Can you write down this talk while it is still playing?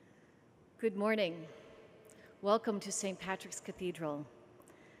Good morning. Welcome to St. Patrick's Cathedral.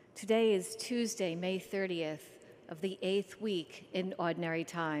 Today is Tuesday, May 30th of the 8th week in Ordinary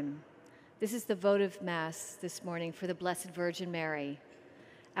Time. This is the votive Mass this morning for the Blessed Virgin Mary.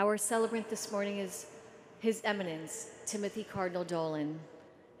 Our celebrant this morning is His Eminence, Timothy Cardinal Dolan,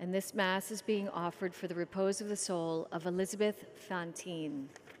 and this Mass is being offered for the repose of the soul of Elizabeth Fantine.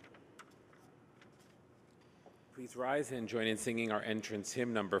 Please rise and join in singing our entrance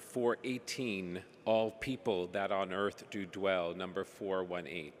hymn, number 418, All People That on Earth Do Dwell, number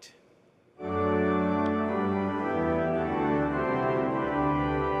 418.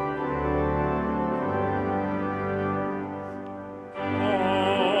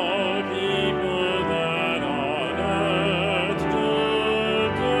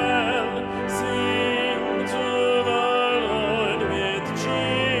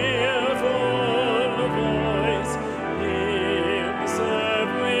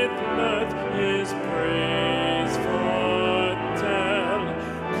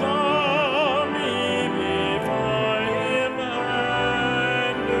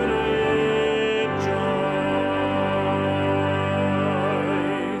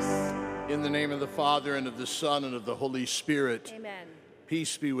 Father, and of the Son, and of the Holy Spirit. Amen.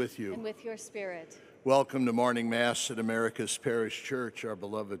 Peace be with you. And with your spirit. Welcome to morning Mass at America's Parish Church, our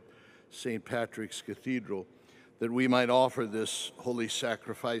beloved St. Patrick's Cathedral, that we might offer this holy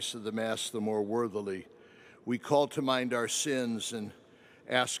sacrifice of the Mass the more worthily. We call to mind our sins and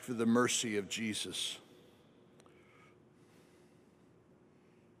ask for the mercy of Jesus.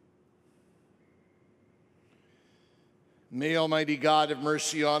 May Almighty God have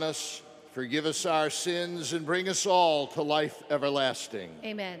mercy on us, forgive us our sins, and bring us all to life everlasting.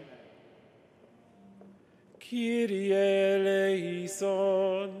 Amen. Kyrie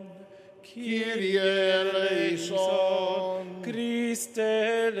eleison, Kyrie eleison, Christe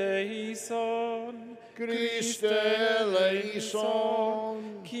eleison, Christe eleison,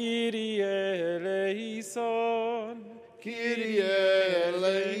 Kyrie eleison, Kyrie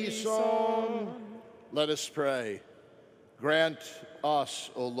eleison. Let us pray. Grant us,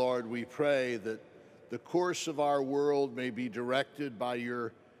 O Lord, we pray, that the course of our world may be directed by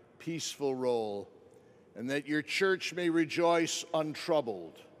your peaceful role, and that your church may rejoice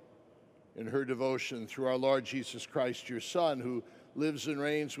untroubled in her devotion through our Lord Jesus Christ, your Son, who lives and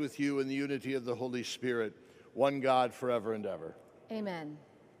reigns with you in the unity of the Holy Spirit, one God forever and ever. Amen.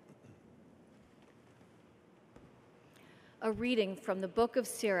 A reading from the book of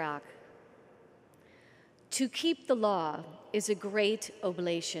Sirach. To keep the law is a great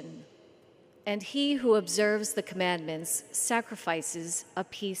oblation, and he who observes the commandments sacrifices a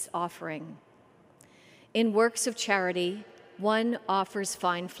peace offering. In works of charity, one offers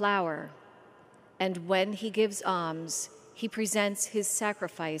fine flour, and when he gives alms, he presents his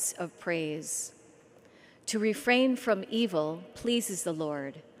sacrifice of praise. To refrain from evil pleases the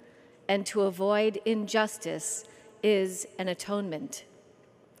Lord, and to avoid injustice is an atonement.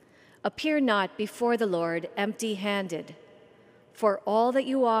 Appear not before the Lord empty-handed, for all that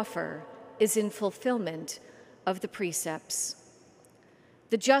you offer is in fulfillment of the precepts.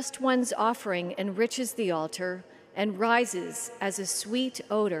 The just one's offering enriches the altar and rises as a sweet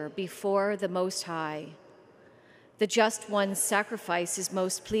odor before the Most High. The just one's sacrifice is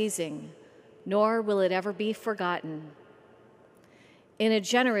most pleasing, nor will it ever be forgotten. In a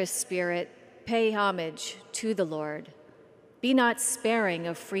generous spirit, pay homage to the Lord. Be not sparing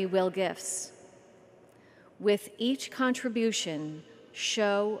of free will gifts. With each contribution,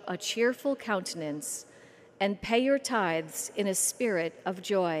 show a cheerful countenance and pay your tithes in a spirit of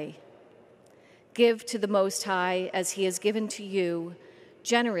joy. Give to the Most High as he has given to you,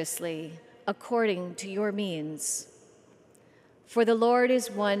 generously, according to your means. For the Lord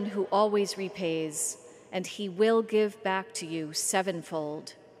is one who always repays, and he will give back to you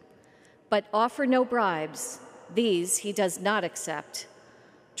sevenfold. But offer no bribes. These he does not accept.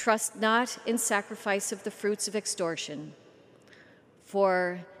 Trust not in sacrifice of the fruits of extortion,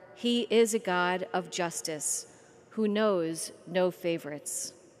 for he is a God of justice who knows no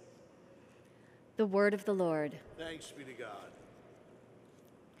favorites. The word of the Lord. Thanks be to God.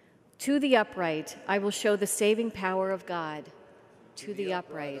 To the upright I will show the saving power of God. To the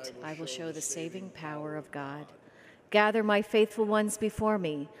upright I will show the saving power of God. Gather my faithful ones before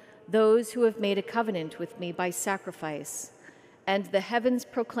me, those who have made a covenant with me by sacrifice, and the heavens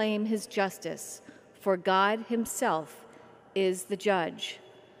proclaim his justice, for God himself is the judge.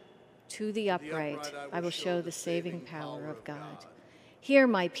 To the upright I will show the saving power of God. Hear,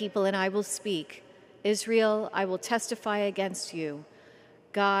 my people, and I will speak. Israel, I will testify against you.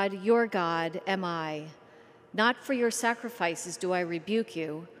 God, your God, am I. Not for your sacrifices do I rebuke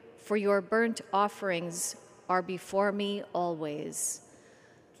you, for your burnt offerings are before me always.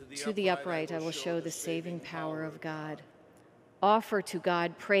 To the upright I will show the saving power of God. Offer to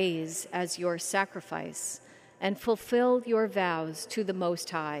God praise as your sacrifice, and fulfill your vows to the Most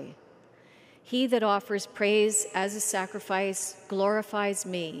High. He that offers praise as a sacrifice glorifies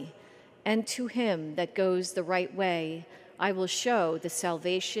me, and to him that goes the right way I will show the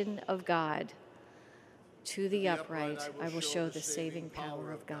salvation of God. To the upright I will show the saving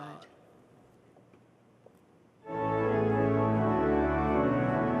power of God.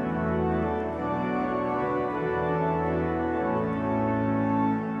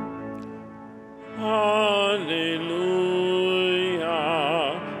 Hallelujah,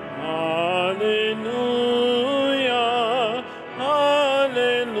 hallelujah,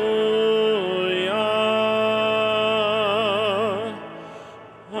 hallelujah,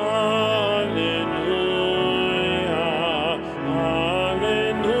 hallelujah,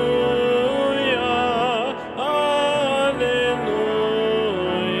 hallelujah, hallelujah.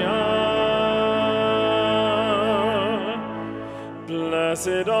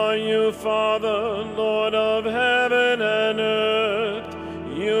 Blessed are you, Father, Lord of heaven and earth.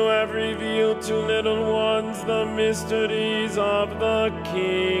 You have revealed to little ones the mysteries of the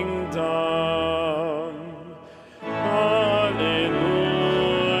kingdom. Hallelujah,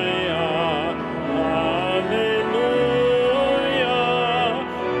 hallelujah,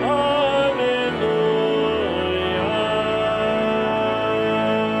 hallelujah.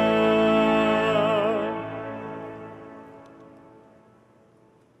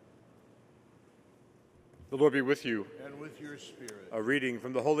 The Lord be with you. And with your spirit. A reading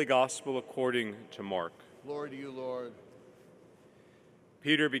from the Holy Gospel according to Mark. Glory to you, Lord.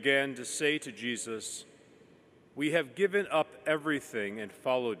 Peter began to say to Jesus, "We have given up everything and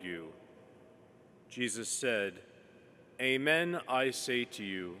followed you." Jesus said, "Amen, I say to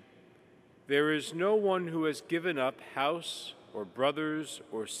you, there is no one who has given up house or brothers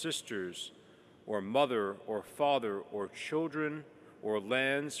or sisters or mother or father or children or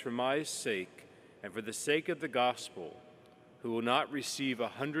lands for my sake and for the sake of the gospel, who will not receive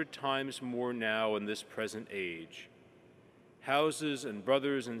 100 times more now in this present age, houses and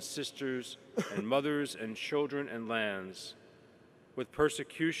brothers and sisters and mothers and children and lands, with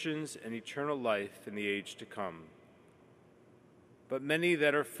persecutions and eternal life in the age to come. But many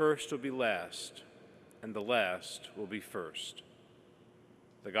that are first will be last, and the last will be first."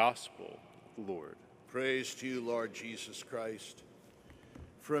 The Gospel of the Lord. Praise to you, Lord Jesus Christ.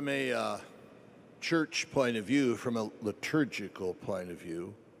 From a church point of view, from a liturgical point of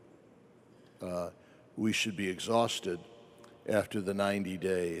view, we should be exhausted after the 90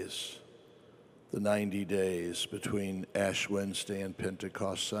 days. The 90 days between Ash Wednesday and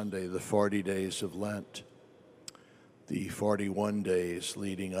Pentecost Sunday, the 40 days of Lent, the 41 days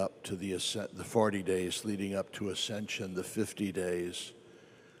leading up to the 40 days leading up to Ascension, the 50 days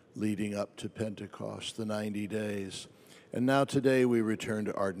leading up to Pentecost, the 90 days. And now today we return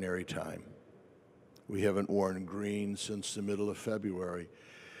to ordinary time. We haven't worn green since the middle of February.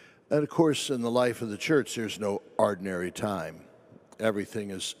 And of course, in the life of the church, there's no ordinary time. Everything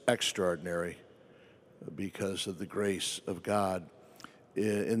is extraordinary because of the grace of God.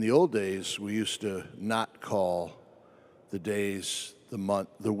 In the old days, we used to not call the days,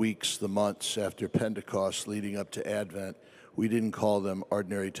 the weeks, the months after Pentecost leading up to Advent, we didn't call them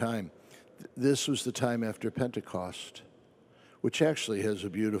ordinary time. This was the time after Pentecost, which actually has a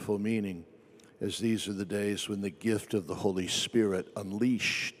beautiful meaning, as these are the days when the gift of the Holy Spirit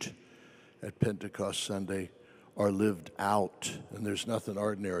unleashed at Pentecost Sunday are lived out, and there's nothing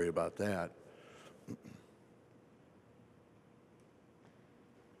ordinary about that.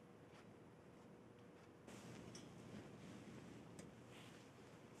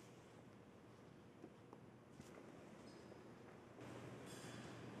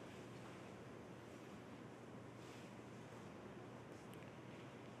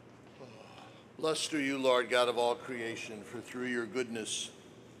 Blessed are you, Lord God of all creation, for through your goodness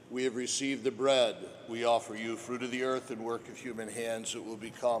we have received the bread we offer you, fruit of the earth and work of human hands. It will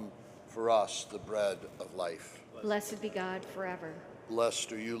become for us the bread of life. Blessed be God forever.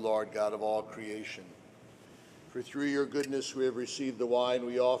 Blessed are you, Lord God of all creation, for through your goodness we have received the wine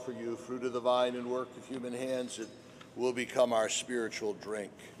we offer you, fruit of the vine and work of human hands. It will become our spiritual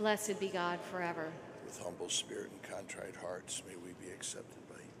drink. Blessed be God forever. With humble spirit and contrite hearts may we be accepted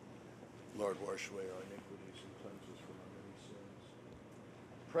by you. Lord, wash away our iniquities and cleanse us from our many sins.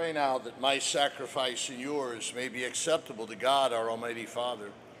 Pray now that my sacrifice and yours may be acceptable to God, our Almighty Father.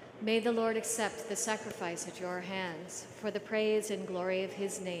 May the Lord accept the sacrifice at your hands for the praise and glory of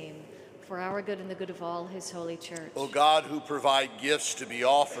his name, for our good and the good of all his holy church. O God, who provide gifts to be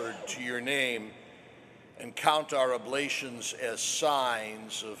offered to your name and count our oblations as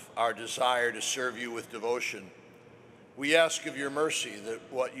signs of our desire to serve you with devotion, we ask of your mercy that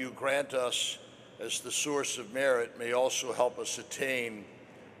what you grant us as the source of merit may also help us attain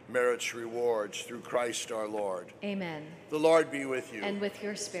merit's rewards through Christ our Lord. Amen. The Lord be with you. And with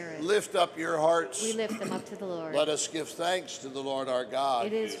your spirit. Lift up your hearts. We lift them up to the Lord. Let us give thanks to the Lord our God.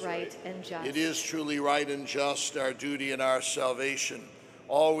 It is right and just. It is truly right and just, our duty and our salvation,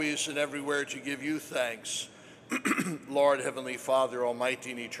 always and everywhere to give you thanks, Lord, Heavenly Father,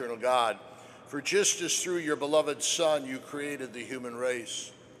 Almighty and Eternal God. For just as through your beloved Son you created the human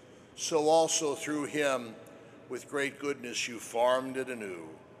race, so also through him with great goodness you formed it anew.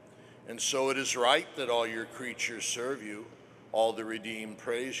 And so it is right that all your creatures serve you, all the redeemed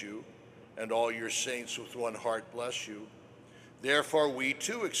praise you, and all your saints with one heart bless you. Therefore we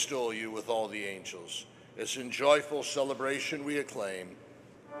too extol you with all the angels, as in joyful celebration we acclaim.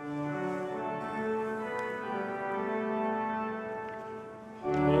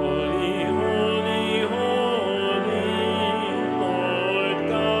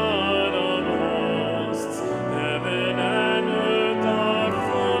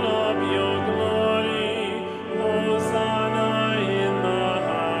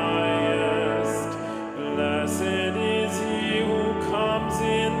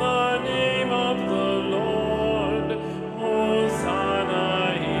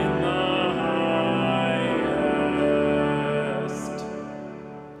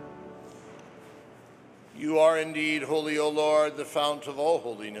 Indeed, holy, O Lord, the fount of all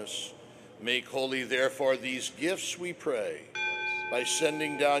holiness. Make holy, therefore, these gifts, we pray, by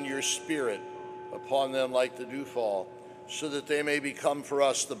sending down your Spirit upon them like the dewfall, so that they may become for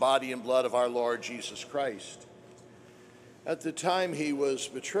us the body and blood of our Lord Jesus Christ. At the time he was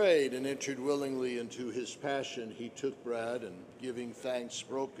betrayed and entered willingly into his passion, he took bread and, giving thanks,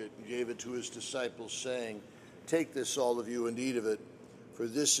 broke it and gave it to his disciples, saying, "Take this, all of you, and eat of it. For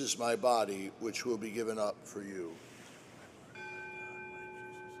this is my body, which will be given up for you."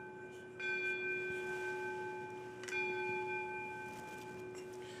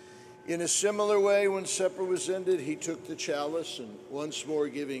 In a similar way, when supper was ended, he took the chalice, and once more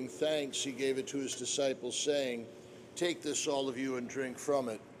giving thanks, he gave it to his disciples, saying, "Take this, all of you, and drink from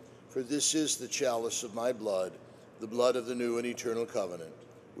it. For this is the chalice of my blood, the blood of the new and eternal covenant,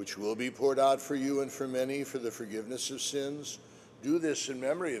 which will be poured out for you and for many for the forgiveness of sins. Do this in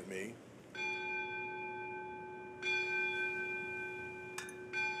memory of me."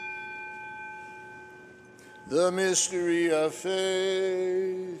 The mystery of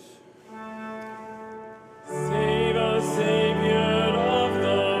faith. Save us, Savior of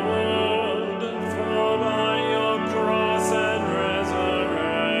the world, for by your cross and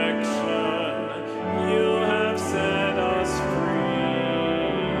resurrection you have set us free.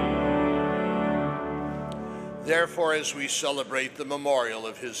 Therefore, as we celebrate the memorial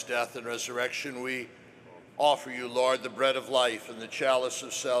of his death and resurrection, we offer you, Lord, the bread of life and the chalice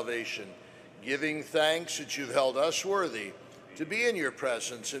of salvation, giving thanks that you've held us worthy to be in your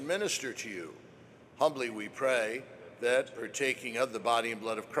presence and minister to you. Humbly we pray that, partaking of the body and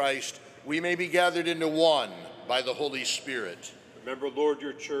blood of Christ, we may be gathered into one by the Holy Spirit. Remember, Lord,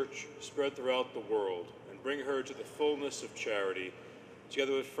 your church spread throughout the world, and bring her to the fullness of charity,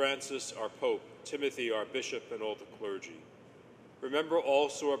 together with Francis, our Pope, Timothy, our Bishop, and all the clergy. Remember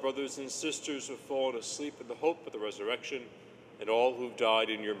also our brothers and sisters who have fallen asleep in the hope of the resurrection, and all who have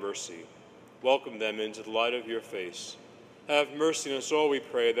died in your mercy. Welcome them into the light of your face. Have mercy on us all, we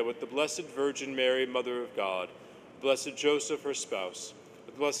pray, that with the Blessed Virgin Mary, Mother of God, Blessed Joseph, her spouse, with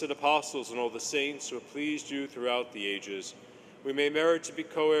the blessed apostles and all the saints who have pleased you throughout the ages, we may merit to be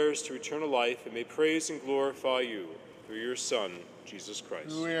co-heirs to eternal life and may praise and glorify you through your Son, Jesus Christ.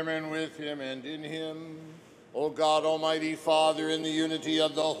 Through him and with him and in him, O God, Almighty Father, in the unity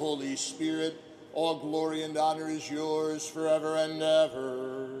of the Holy Spirit, all glory and honor is yours forever and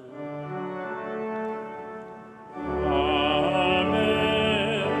ever.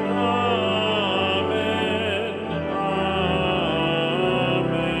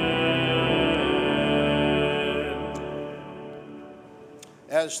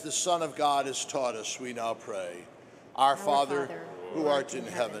 As the Son of God has taught us, we now pray. Our Father, who art in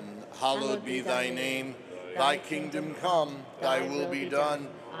heaven, hallowed be thy name. Thy kingdom come, thy will be done,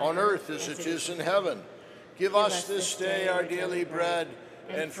 on earth as it is in heaven. Give us this day our daily bread,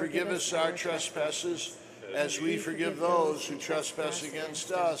 and forgive us our trespasses, as we forgive those who trespass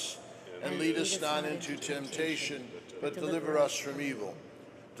against us. And lead us not into temptation, but deliver us from evil.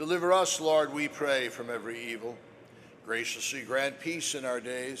 Deliver us, Lord, we pray, from every evil. Graciously grant peace in our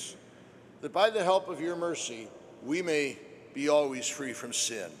days, that by the help of your mercy we may be always free from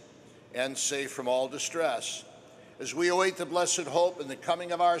sin and safe from all distress, as we await the blessed hope and the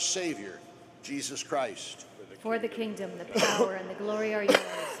coming of our Savior, Jesus Christ. For the kingdom, the power, and the glory are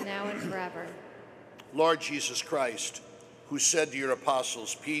yours, now and forever. Lord Jesus Christ, who said to your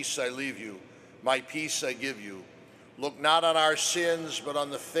apostles, "Peace I leave you, my peace I give you," look not on our sins, but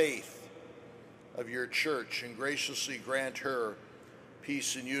on the faith of your church, and graciously grant her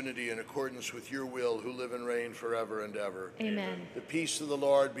peace and unity in accordance with your will, who live and reign forever and ever. Amen. The peace of the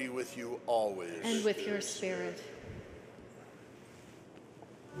Lord be with you always. And with your spirit.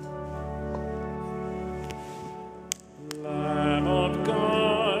 Lamb of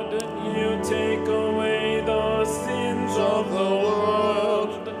God, you take away the sins of the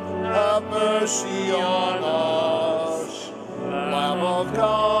world. Have mercy on us. Lamb of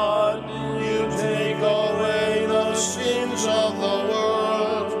God, you take away the sins of the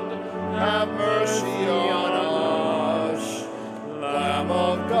world. Have mercy on us. Lamb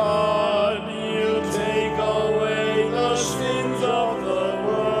of God, you take away the sins of the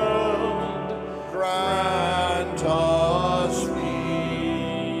world. grant us peace.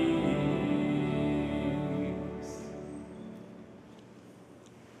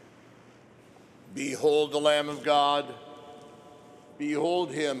 Behold the Lamb of God.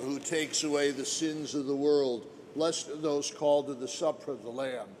 Behold him who takes away the sins of the world. Blessed are those called to the supper of the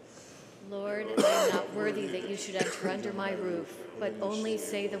Lamb. Lord, I am not worthy that you should enter under my roof, but only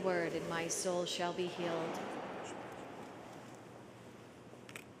say the word, and my soul shall be healed.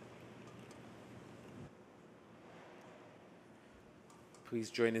 Please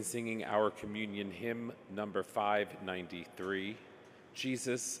join in singing our communion hymn, number 593.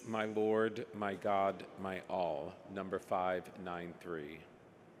 Jesus, my Lord, my God, my all, number 593.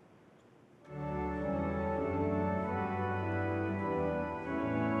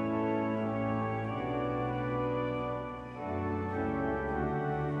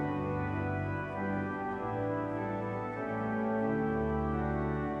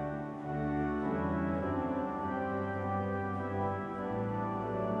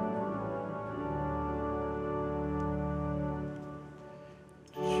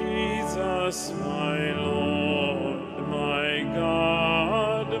 Jesus, my Lord, my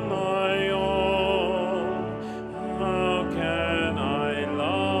God, my all, how can I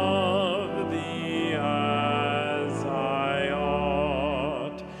love thee as I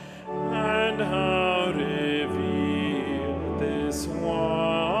ought, and how reveal this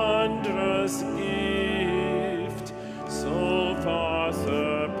wondrous gift, so far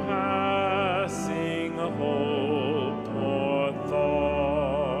surpassing hope or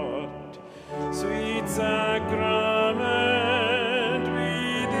thought? Sweet sacrament,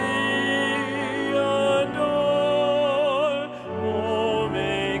 we thee adore. Oh,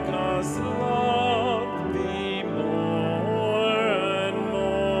 make us love thee more and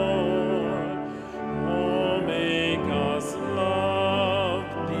more. Oh, make us love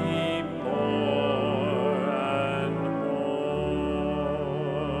thee more and more.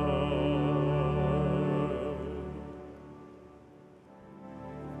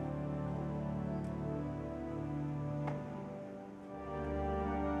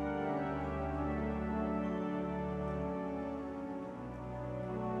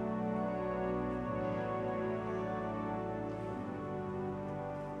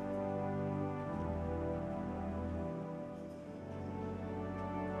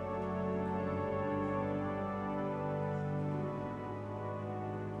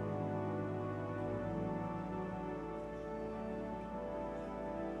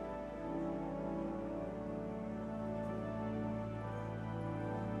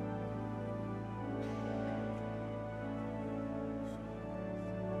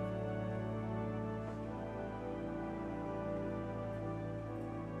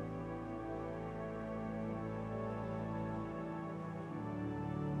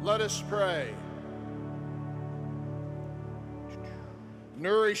 Let us pray.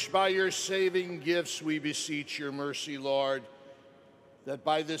 Nourished by your saving gifts, we beseech your mercy, Lord, that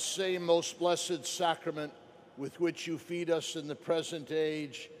by this same most blessed sacrament with which you feed us in the present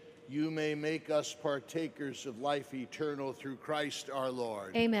age, you may make us partakers of life eternal through Christ our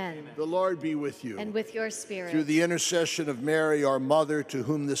Lord. Amen. The Lord be with you. And with your spirit. Through the intercession of Mary, our mother, to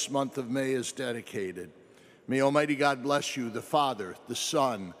whom this month of May is dedicated, may Almighty God bless you, the Father, the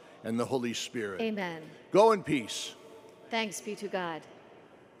Son, and the Holy Spirit. Amen. Go in peace. Thanks be to God.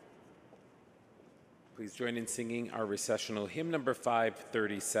 Please join in singing our recessional hymn number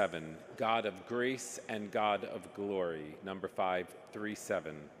 537, God of Grace and God of Glory, number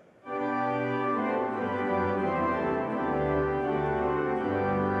 537.